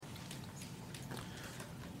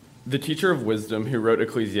The teacher of wisdom who wrote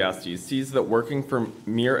Ecclesiastes sees that working for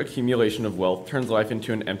mere accumulation of wealth turns life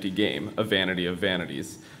into an empty game, a vanity of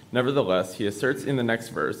vanities. Nevertheless, he asserts in the next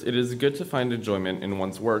verse, it is good to find enjoyment in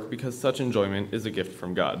one's work because such enjoyment is a gift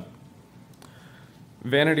from God.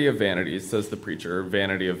 Vanity of vanities, says the preacher,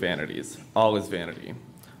 vanity of vanities. All is vanity.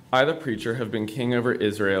 I, the preacher, have been king over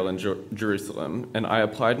Israel and Jerusalem, and I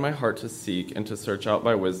applied my heart to seek and to search out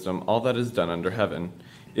by wisdom all that is done under heaven.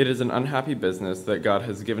 It is an unhappy business that God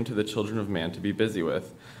has given to the children of man to be busy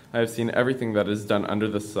with. I have seen everything that is done under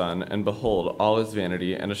the sun, and behold, all is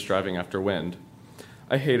vanity and a striving after wind.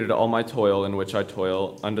 I hated all my toil in which I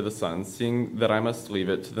toil under the sun, seeing that I must leave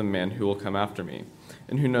it to the man who will come after me,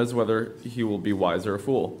 and who knows whether he will be wise or a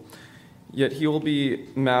fool. Yet he will be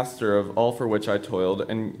master of all for which I toiled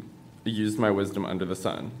and used my wisdom under the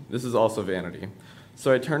sun. This is also vanity.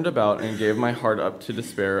 So I turned about and gave my heart up to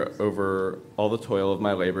despair over all the toil of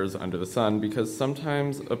my labors under the sun, because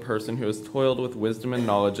sometimes a person who has toiled with wisdom and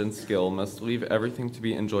knowledge and skill must leave everything to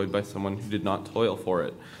be enjoyed by someone who did not toil for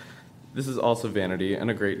it. This is also vanity and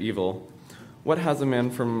a great evil. What has a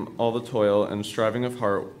man from all the toil and striving of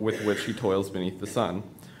heart with which he toils beneath the sun?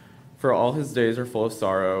 For all his days are full of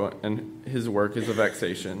sorrow, and his work is a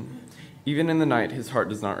vexation. Even in the night his heart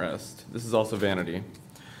does not rest. This is also vanity.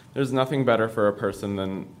 There's nothing better for a person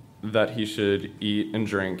than that he should eat and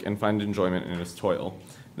drink and find enjoyment in his toil.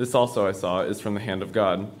 This also I saw is from the hand of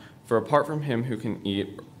God. For apart from him who can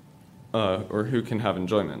eat or who can have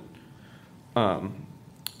enjoyment.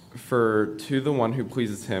 For to the one who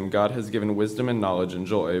pleases him, God has given wisdom and knowledge and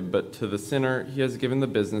joy, but to the sinner he has given the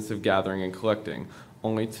business of gathering and collecting,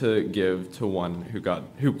 only to give to one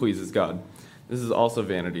who pleases God. This is also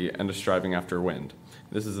vanity and a striving after wind.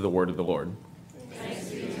 This is the word of the Lord. Thanks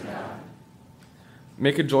be to God.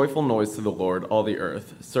 Make a joyful noise to the Lord, all the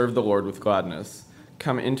earth. Serve the Lord with gladness.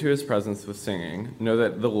 Come into his presence with singing. Know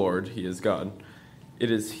that the Lord, he is God.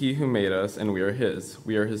 It is he who made us, and we are his.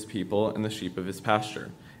 We are his people and the sheep of his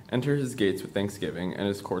pasture. Enter his gates with thanksgiving and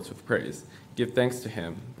his courts with praise. Give thanks to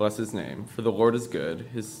him, bless his name, for the Lord is good,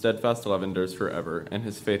 his steadfast love endures forever, and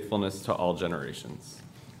his faithfulness to all generations.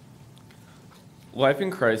 Life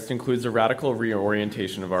in Christ includes a radical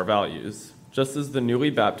reorientation of our values. Just as the newly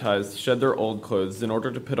baptized shed their old clothes in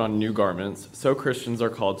order to put on new garments, so Christians are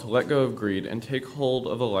called to let go of greed and take hold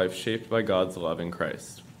of a life shaped by God's love in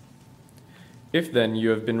Christ. If then you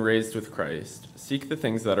have been raised with Christ, seek the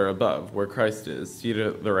things that are above, where Christ is, seated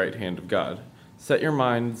at the right hand of God. Set your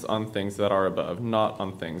minds on things that are above, not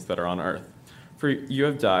on things that are on earth. For you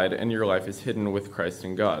have died, and your life is hidden with Christ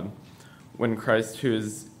in God. When Christ, who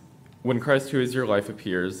is your life,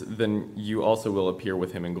 appears, then you also will appear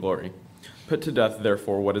with him in glory. Put to death,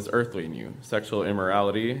 therefore, what is earthly in you: sexual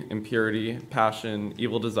immorality, impurity, passion,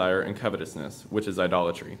 evil desire, and covetousness, which is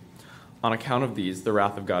idolatry. On account of these, the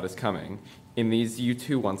wrath of God is coming. In these you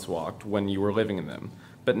too once walked when you were living in them.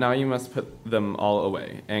 But now you must put them all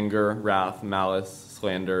away: anger, wrath, malice,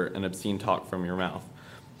 slander, and obscene talk from your mouth.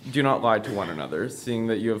 Do not lie to one another, seeing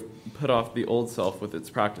that you have put off the old self with its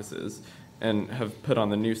practices, and have put on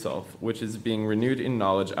the new self, which is being renewed in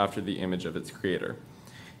knowledge after the image of its creator.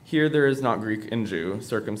 Here there is not Greek and Jew,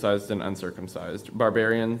 circumcised and uncircumcised,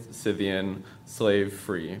 barbarian, Scythian, slave,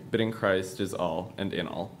 free, but in Christ is all and in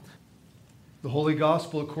all. The Holy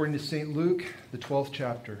Gospel according to St. Luke, the 12th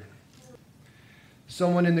chapter.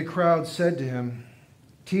 Someone in the crowd said to him,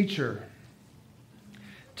 "Teacher,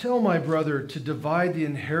 tell my brother to divide the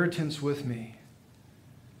inheritance with me."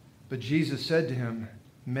 But Jesus said to him,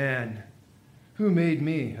 "Man, who made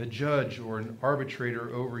me a judge or an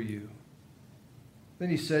arbitrator over you?" Then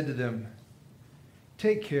he said to them,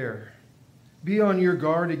 "Take care, be on your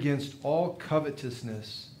guard against all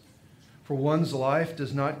covetousness, for one's life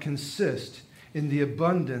does not consist in the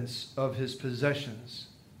abundance of his possessions."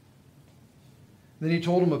 Then he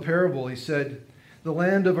told him a parable. He said, "The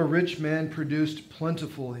land of a rich man produced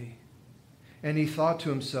plentifully. And he thought to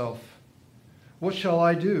himself, 'What shall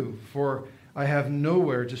I do? For I have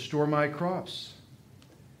nowhere to store my crops.'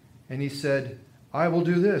 And he said, 'I will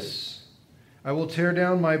do this. I will tear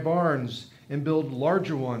down my barns and build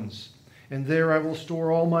larger ones, and there I will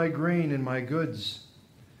store all my grain and my goods.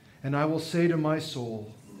 And I will say to my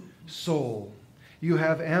soul, Soul, you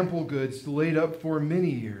have ample goods laid up for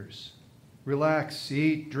many years. Relax,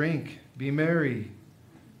 eat, drink, be merry.'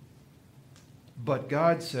 But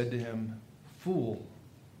God said to him, 'Fool,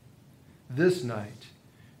 this night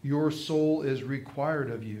your soul is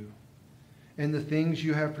required of you, and the things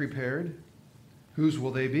you have prepared, whose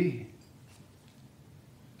will they be?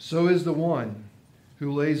 So is the one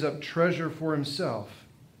who lays up treasure for himself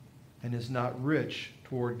and is not rich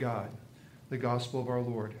toward God.'" The gospel of our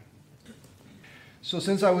Lord. So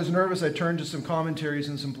since I was nervous, I turned to some commentaries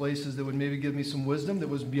in some places that would maybe give me some wisdom that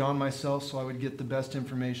was beyond myself, so I would get the best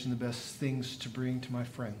information, the best things to bring to my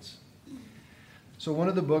friends. So one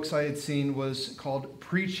of the books I had seen was called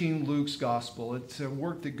Preaching Luke's Gospel. It's a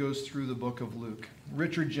work that goes through the book of Luke.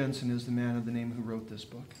 Richard Jensen is the man of the name who wrote this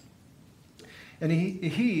book. And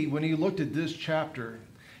he, when he looked at this chapter,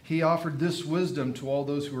 he offered this wisdom to all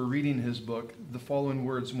those who were reading his book, the following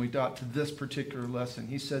words when we got to this particular lesson.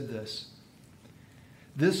 He said this: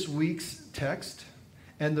 "This week's text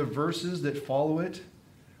and the verses that follow it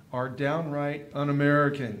are downright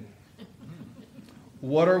un-American.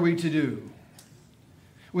 What are we to do?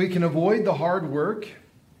 We can avoid the hard work,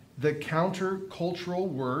 the counter-cultural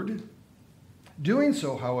word. Doing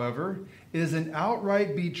so, however, is an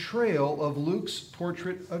outright betrayal of Luke's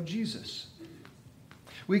portrait of Jesus.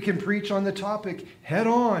 We can preach on the topic head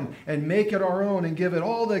on and make it our own and give it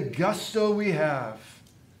all the gusto we have.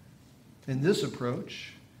 In this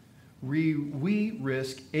approach, we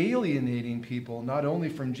risk alienating people not only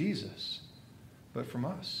from Jesus, but from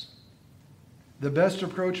us. The best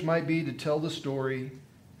approach might be to tell the story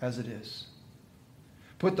as it is.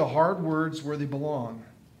 Put the hard words where they belong,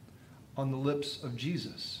 on the lips of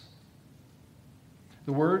Jesus.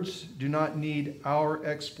 The words do not need our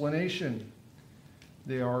explanation.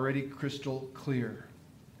 They are already crystal clear.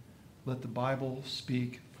 Let the Bible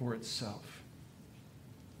speak for itself.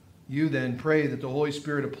 You then pray that the Holy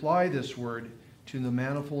Spirit apply this word to the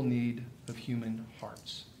manifold need of human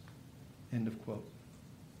hearts." End of quote.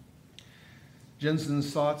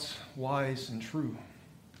 Jensen's thoughts, wise and true.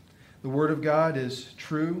 The Word of God is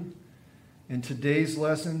true, and today's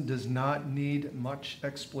lesson does not need much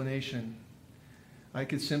explanation. I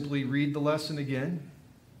could simply read the lesson again,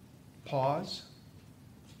 pause,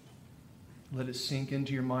 let it sink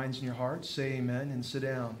into your minds and your hearts, say amen, and sit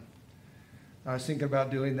down. I was thinking about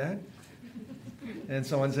doing that, and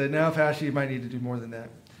someone said, "No, Pastor, you might need to do more than that."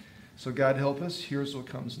 So God help us. Here's what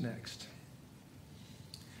comes next.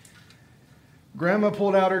 Grandma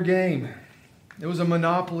pulled out her game. It was a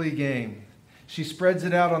Monopoly game. She spreads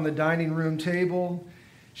it out on the dining room table.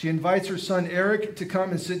 She invites her son Eric to come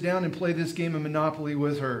and sit down and play this game of Monopoly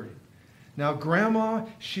with her. Now, Grandma,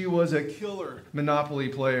 she was a killer Monopoly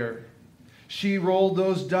player. She rolled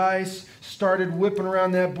those dice, started whipping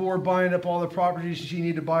around that board, buying up all the properties she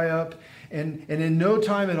needed to buy up. And in no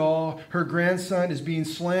time at all, her grandson is being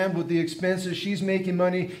slammed with the expenses. She's making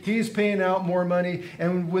money. He's paying out more money.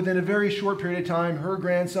 And within a very short period of time, her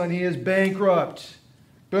grandson, he is bankrupt.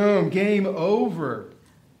 Boom, game over.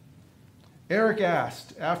 Eric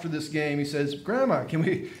asked after this game, he says, "Grandma,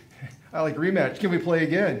 I like rematch. Can we play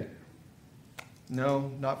again?"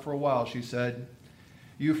 "No, not for a while," she said.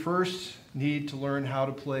 "You first need to learn how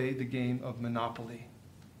to play the game of Monopoly."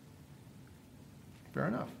 Fair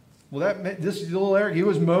enough. Well, this little Eric, he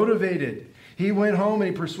was motivated. He went home and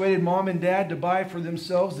he persuaded Mom and Dad to buy for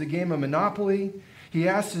themselves the game of Monopoly. He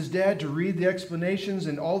asked his dad to read the explanations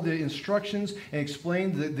and all the instructions and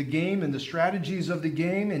explain the game and the strategies of the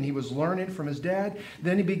game, and he was learning from his dad.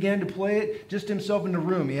 Then he began to play it just himself in the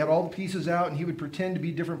room. He had all the pieces out, and he would pretend to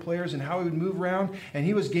be different players and how he would move around, and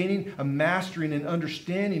he was gaining a mastering and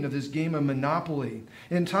understanding of this game of Monopoly.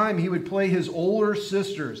 In time, he would play his older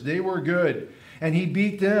sisters. They were good, and he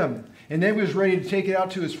beat them. And then he was ready to take it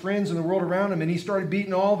out to his friends and the world around him, and he started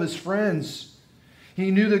beating all of his friends. He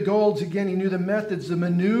knew the goals again. He knew the methods, the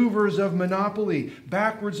maneuvers of Monopoly,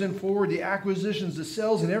 backwards and forward, the acquisitions, the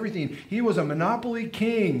sales, and everything. He was a Monopoly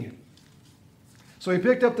king. So he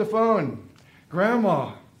picked up the phone.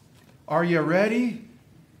 "Grandma, are you ready?"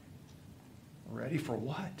 Ready for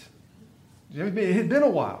what? It had been a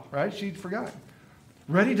while, right? She'd forgotten.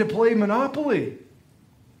 "Ready to play Monopoly?"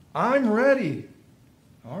 "I'm ready."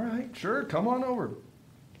 "All right, sure, come on over."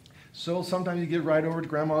 So sometimes you get right over to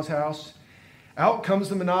Grandma's house. Out comes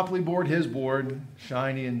the Monopoly board, his board,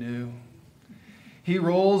 shiny and new. He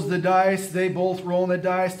rolls the dice. They both roll the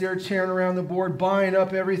dice. They're tearing around the board, buying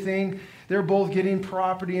up everything. They're both getting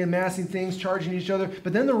property, amassing things, charging each other.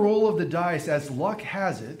 But then the roll of the dice, as luck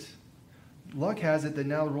has it that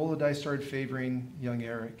now the roll of the dice started favoring young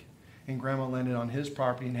Eric. And Grandma landed on his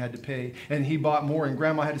property and had to pay. And he bought more. And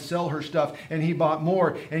Grandma had to sell her stuff. And he bought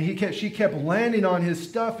more. And she kept landing on his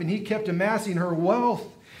stuff. And he kept amassing her wealth.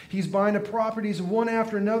 He's buying the properties one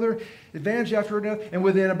after another, advantage after another. And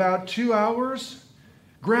within about 2 hours,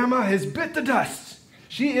 Grandma has bit the dust.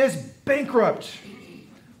 She is bankrupt.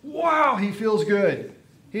 Wow, he feels good.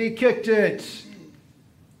 He kicked it.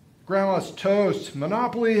 Grandma's toast.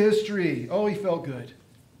 Monopoly history. Oh, he felt good.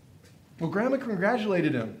 Well, Grandma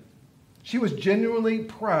congratulated him. She was genuinely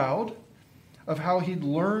proud of how he'd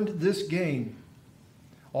learned this game.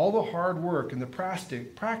 all the hard work and the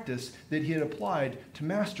practice that he had applied to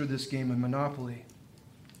master this game of Monopoly.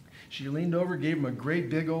 She leaned over, gave him a great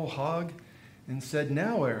big old hug, and said,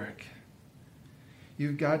 "Now, Eric,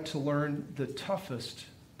 you've got to learn the toughest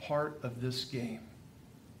part of this game."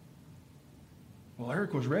 Well,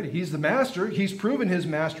 Eric was ready. He's the master. He's proven his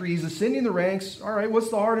mastery. He's ascending the ranks. All right,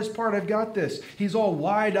 what's the hardest part? I've got this. He's all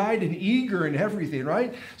wide-eyed and eager and everything,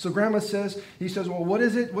 right? So Grandma says, he says, well, what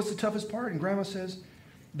is it? What's the toughest part? And Grandma says,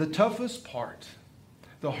 the toughest part,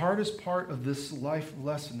 the hardest part of this life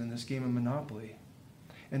lesson in this game of Monopoly,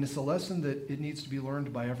 and it's a lesson that it needs to be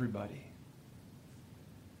learned by everybody.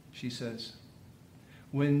 She says,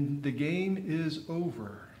 when the game is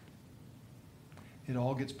over, it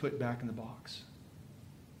all gets put back in the box.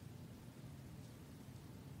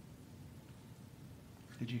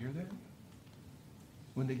 Did you hear that?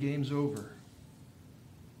 When the game's over,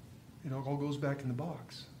 it all goes back in the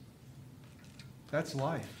box. That's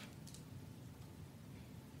life.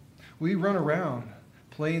 We run around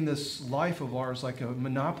playing this life of ours like a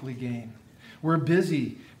Monopoly game. We're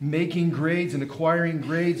busy making grades and acquiring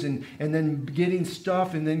grades and then getting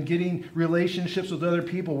stuff and then getting relationships with other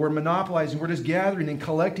people. We're monopolizing. We're just gathering and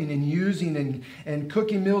collecting and using and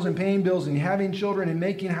cooking meals and paying bills and having children and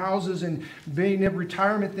making houses and being in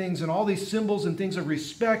retirement things and all these symbols and things of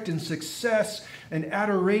respect and success and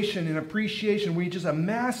adoration and appreciation. We just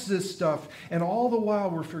amass this stuff, and all the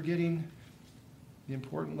while we're forgetting the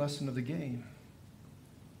important lesson of the game.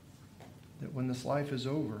 That when this life is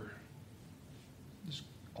over, this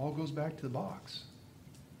all goes back to the box.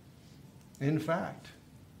 In fact,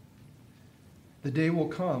 the day will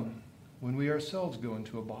come when we ourselves go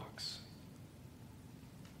into a box.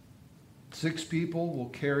 6 people will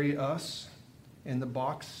carry us in the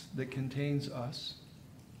box that contains us,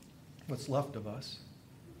 what's left of us,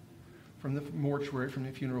 from the mortuary, from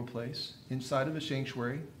the funeral place, inside of a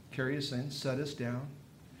sanctuary, carry us in, set us down,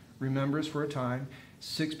 remember us for a time.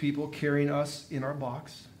 6 people carrying us in our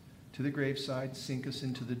box to the graveside, sink us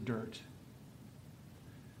into the dirt.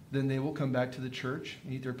 Then they will come back to the church,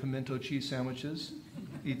 eat their pimento cheese sandwiches,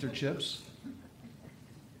 eat their chips,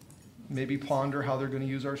 maybe ponder how they're going to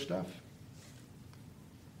use our stuff.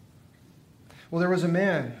 Well, there was a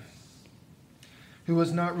man who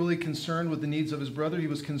was not really concerned with the needs of his brother. He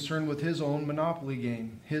was concerned with his own Monopoly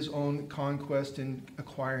game, his own conquest in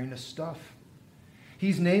acquiring his stuff.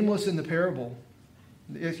 He's nameless in the parable.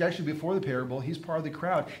 It's actually before the parable. He's part of the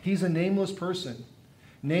crowd. He's a nameless person,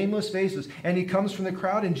 nameless faces. And he comes from the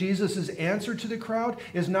crowd, and Jesus' answer to the crowd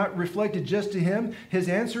is not reflected just to him. His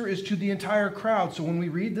answer is to the entire crowd. So when we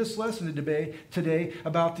read this lesson today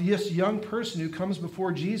about this young person who comes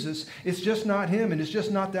before Jesus, it's just not him, and it's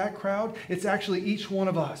just not that crowd. It's actually each one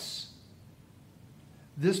of us.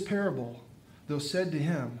 This parable, though said to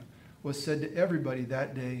him, was said to everybody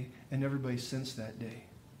that day and everybody since that day.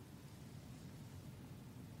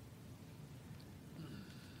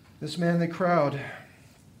 This man in the crowd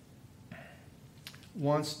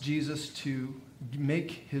wants Jesus to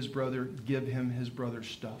make his brother give him his brother's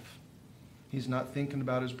stuff. He's not thinking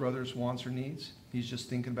about his brother's wants or needs. He's just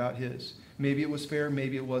thinking about his. Maybe it was fair,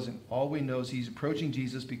 maybe it wasn't. All we know is he's approaching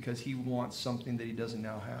Jesus because he wants something that he doesn't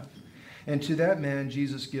now have. And to that man,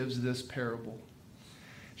 Jesus gives this parable.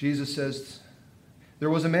 Jesus says,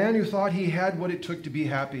 there was a man who thought he had what it took to be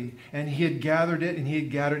happy, and he had gathered it, and he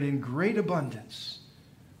had gathered in great abundance.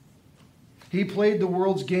 He played the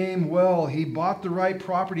world's game well. He bought the right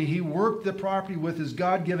property. He worked the property with his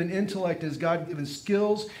God-given intellect, his God-given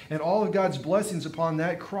skills, and all of God's blessings upon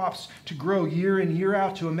that crops to grow year in, year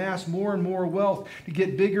out, to amass more and more wealth, to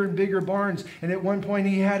get bigger and bigger barns. And at one point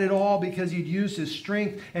he had it all because he'd used his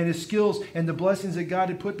strength and his skills and the blessings that God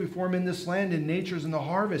had put before him in this land, in nature's and the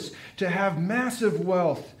harvest, to have massive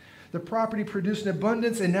wealth. The property produced in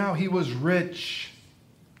abundance, and now he was rich.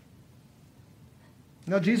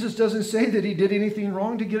 Now, Jesus doesn't say that he did anything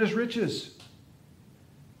wrong to get his riches.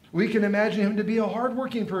 We can imagine him to be a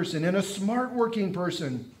hardworking person and a smart working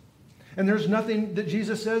person. And there's nothing that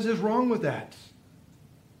Jesus says is wrong with that.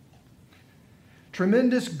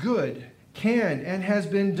 Tremendous good can and has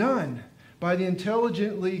been done by the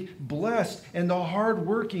intelligently blessed and the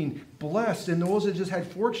hardworking blessed, and those that just had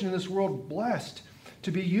fortune in this world blessed,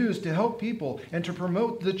 to be used to help people and to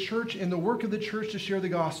promote the church and the work of the church to share the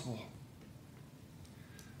gospel.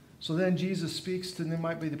 So then Jesus speaks, and there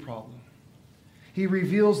might be the problem. He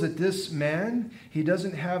reveals that this man, he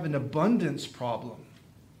doesn't have an abundance problem.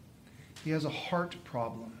 He has a heart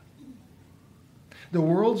problem. The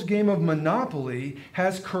world's game of Monopoly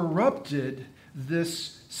has corrupted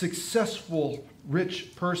this successful,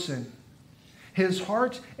 rich person. His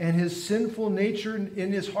heart and his sinful nature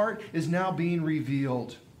in his heart is now being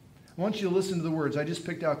revealed. I want you to listen to the words. I just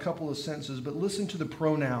picked out a couple of sentences, but listen to the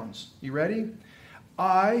pronouns. You ready?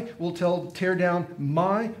 I will tear down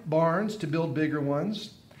my barns to build bigger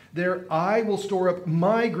ones. There I will store up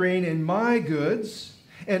my grain and my goods.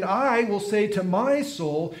 And I will say to my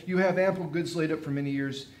soul, you have ample goods laid up for many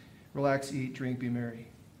years. Relax, eat, drink, be merry.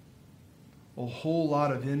 A whole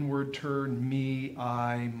lot of inward turn, me,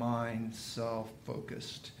 I, mine,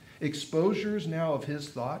 self-focused. Exposures now of his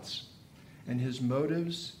thoughts and his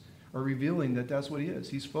motives are revealing that that's what he is.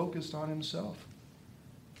 He's focused on himself.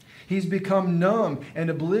 He's become numb and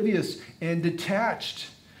oblivious and detached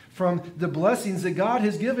from the blessings that God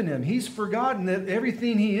has given him. He's forgotten that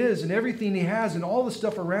everything he is and everything he has and all the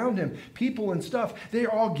stuff around him, people and stuff, they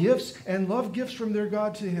are all gifts and love gifts from their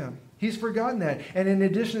God to him. He's forgotten that. And in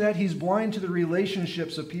addition to that, he's blind to the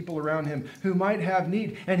relationships of people around him who might have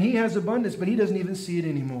need. And he has abundance, but he doesn't even see it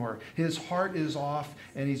anymore. His heart is off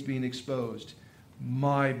and he's being exposed.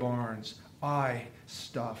 My barns, my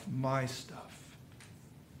stuff.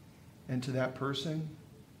 And to that person,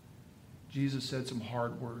 Jesus said some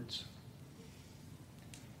hard words.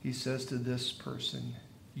 He says to this person,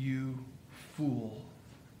 you fool.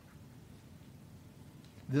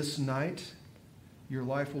 This night, your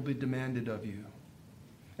life will be demanded of you.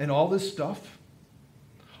 And all this stuff,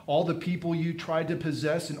 all the people you tried to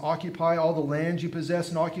possess and occupy, all the land you possess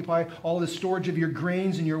and occupy, all the storage of your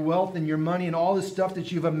grains and your wealth and your money and all the stuff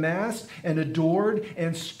that you've amassed and adored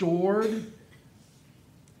and stored,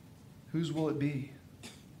 whose will it be?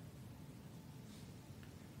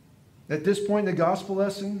 At this point in the gospel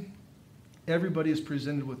lesson, everybody is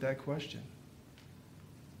presented with that question.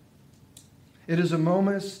 It is a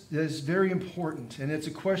moment that is very important, and it's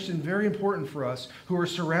a question very important for us who are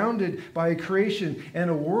surrounded by a creation and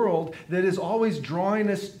a world that is always drawing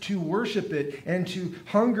us to worship it and to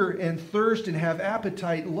hunger and thirst and have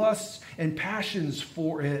appetite, lusts, and passions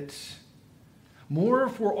for it. More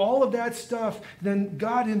for all of that stuff than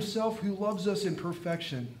God himself who loves us in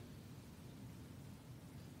perfection.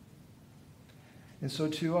 And so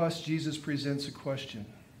to us, Jesus presents a question.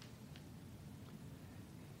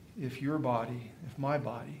 If your body, if my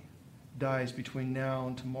body, dies between now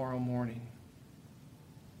and tomorrow morning,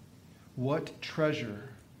 what treasure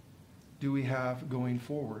do we have going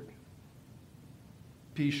forward?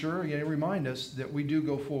 Be sure, again, remind us that we do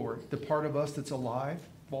go forward. The part of us that's alive,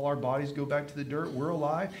 while our bodies go back to the dirt, we're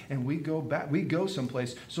alive, and we go back, we go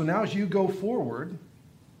someplace. So now as you go forward,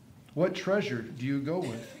 what treasure do you go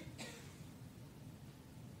with?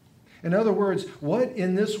 In other words, what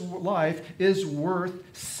in this life is worth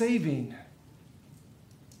saving?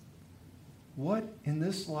 What in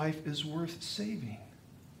this life is worth saving?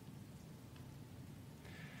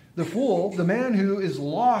 The fool, the man who is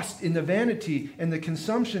lost in the vanity and the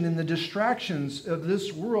consumption and the distractions of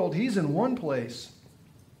this world, he's in one place.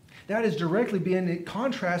 That is directly being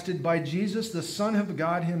contrasted by Jesus, the Son of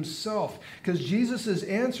God himself. Because Jesus'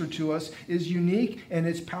 answer to us is unique and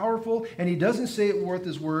it's powerful, and he doesn't say it with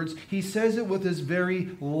his words. He says it with his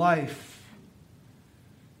very life.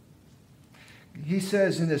 He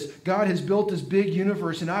says in this, God has built this big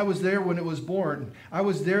universe, and I was there when it was born. I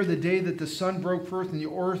was there the day that the sun broke forth and the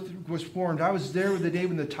earth was formed. I was there the day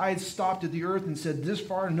when the tides stopped at the earth and said, this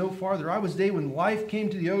far and no farther. I was the day when life came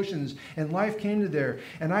to the oceans and life came to there.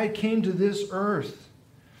 And I came to this earth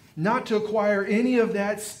not to acquire any of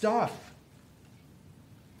that stuff.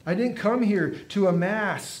 I didn't come here to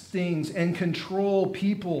amass things and control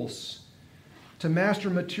peoples, to master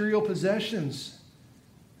material possessions.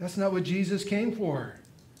 That's not what Jesus came for.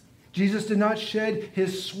 Jesus did not shed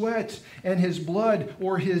his sweat and his blood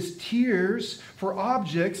or his tears for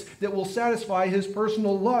objects that will satisfy his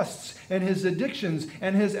personal lusts and his addictions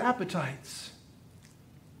and his appetites.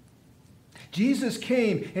 Jesus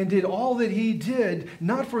came and did all that he did,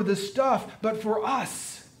 not for the stuff, but for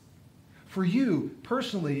us. For you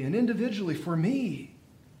personally and individually, for me.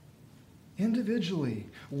 Individually.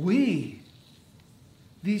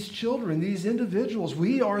 These children, these individuals,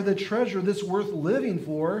 we are the treasure that's worth living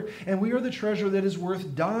for, and we are the treasure that is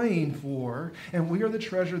worth dying for, and we are the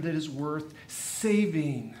treasure that is worth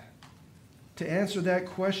saving. To answer that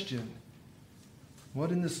question,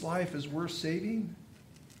 what in this life is worth saving?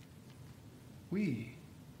 We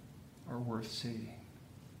are worth saving.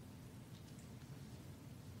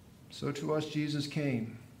 So to us, Jesus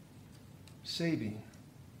came, saving,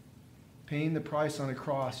 paying the price on a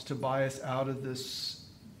cross to buy us out of this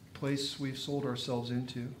place we've sold ourselves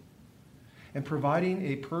into, and providing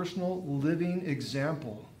a personal living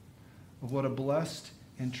example of what a blessed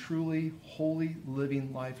and truly holy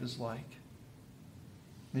living life is like.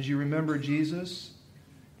 As you remember Jesus,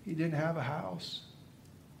 he didn't have a house.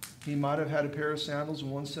 He might have had a pair of sandals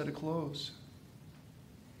and one set of clothes.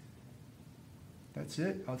 That's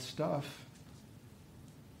it, that's stuff.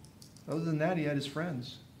 Other than that, he had his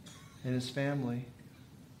friends and his family,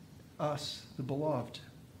 us, the beloved.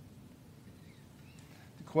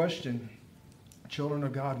 The question, children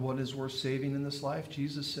of God, what is worth saving in this life?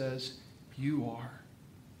 Jesus says, you are.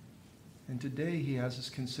 And today he has us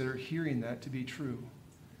consider hearing that to be true,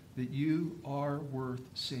 that you are worth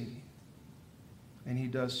saving. And he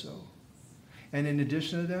does so. And in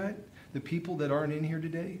addition to that, the people that aren't in here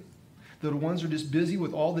today, the ones who are just busy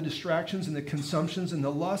with all the distractions and the consumptions and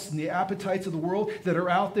the lusts and the appetites of the world that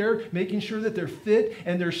are out there, making sure that they're fit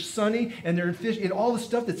and they're sunny and they're fish and all the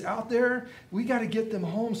stuff that's out there, we got to get them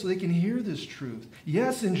home so they can hear this truth.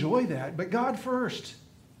 Yes, enjoy that, but God first.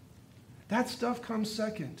 That stuff comes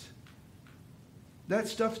second. That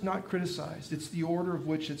stuff's not criticized. It's the order of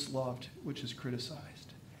which it's loved, which is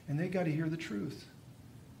criticized. And they got to hear the truth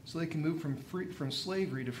so they can move from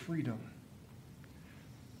slavery to freedom.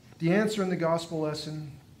 The answer in the gospel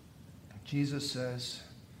lesson, Jesus says,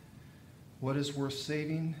 what is worth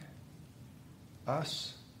saving?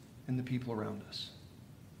 Us and the people around us.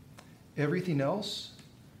 Everything else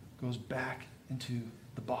goes back into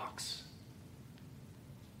the box.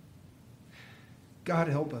 God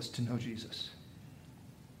help us to know Jesus.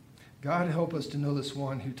 God help us to know this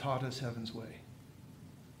one who taught us heaven's way.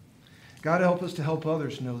 God help us to help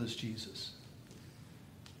others know this Jesus,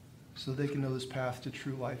 so they can know this path to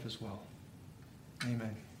true life as well.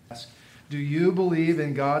 Amen. Do you believe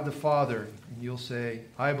in God the Father? And you'll say,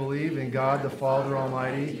 I believe in God the Father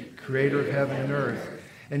Almighty, creator of heaven and earth.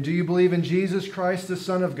 And do you believe in Jesus Christ, the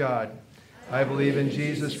Son of God? I believe in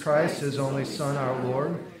Jesus Christ, his only Son, our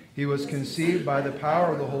Lord. He was conceived by the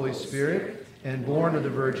power of the Holy Spirit and born of the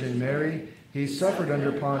Virgin Mary. He suffered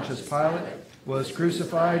under Pontius Pilate, was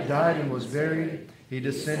crucified, died, and was buried. He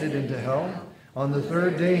descended into hell. On the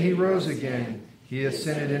third day he rose again. He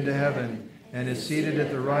ascended into heaven and is seated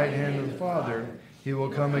at the right hand of the Father. He will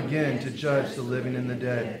come again to judge the living and the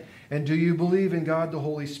dead. And do you believe in God the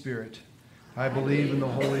Holy Spirit? I believe in the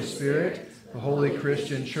Holy Spirit, the holy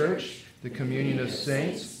Christian church, the communion of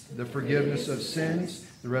saints, the forgiveness of sins,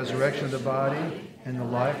 the resurrection of the body, and the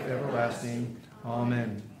life everlasting.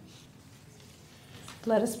 Amen.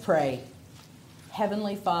 Let us pray.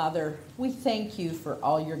 Heavenly Father, we thank you for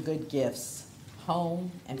all your good gifts,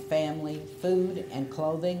 home and family, food and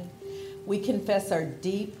clothing. We confess our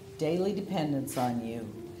deep daily dependence on you.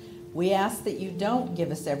 We ask that you don't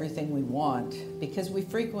give us everything we want, because we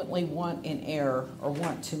frequently want in error or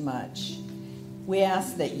want too much. We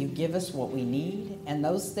ask that you give us what we need and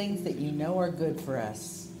those things that you know are good for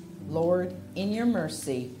us. Lord, in your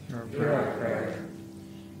mercy, hear our prayer.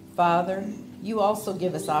 Father, you also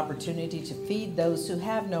give us opportunity to feed those who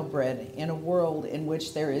have no bread in a world in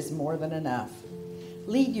which there is more than enough.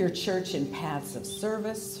 Lead your church in paths of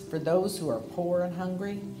service for those who are poor and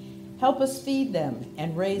hungry. Help us feed them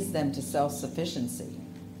and raise them to self-sufficiency.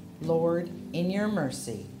 Lord, in your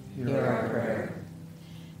mercy, hear our prayer.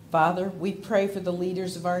 Father, we pray for the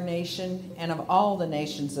leaders of our nation and of all the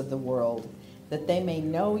nations of the world, that they may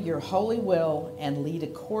know your holy will and lead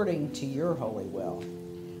according to your holy will.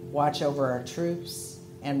 Watch over our troops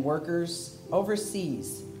and workers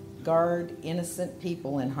overseas. Guard innocent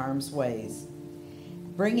people in harm's ways.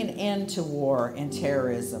 Bring an end to war and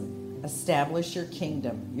terrorism. Establish your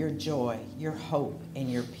kingdom, your joy, your hope,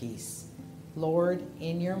 and your peace. Lord,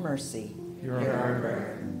 in your mercy, hear our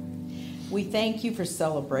prayer. We thank you for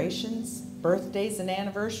celebrations, birthdays, and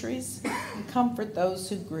anniversaries, and comfort those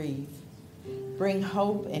who grieve. Bring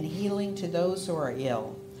hope and healing to those who are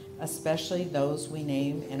ill, especially those we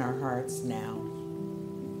name in our hearts now.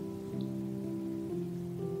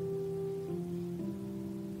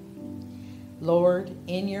 Lord,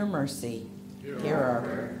 in your mercy, hear our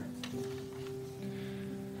prayer.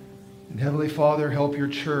 And Heavenly Father, help your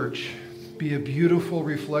church be a beautiful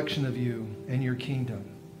reflection of you and your kingdom.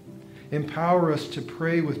 Empower us to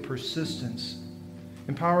pray with persistence.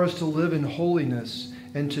 Empower us to live in holiness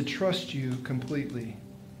and to trust you completely.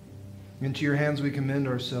 Into your hands we commend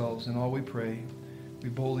ourselves, and all we pray. We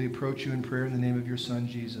boldly approach you in prayer in the name of your Son,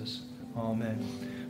 Jesus. Amen.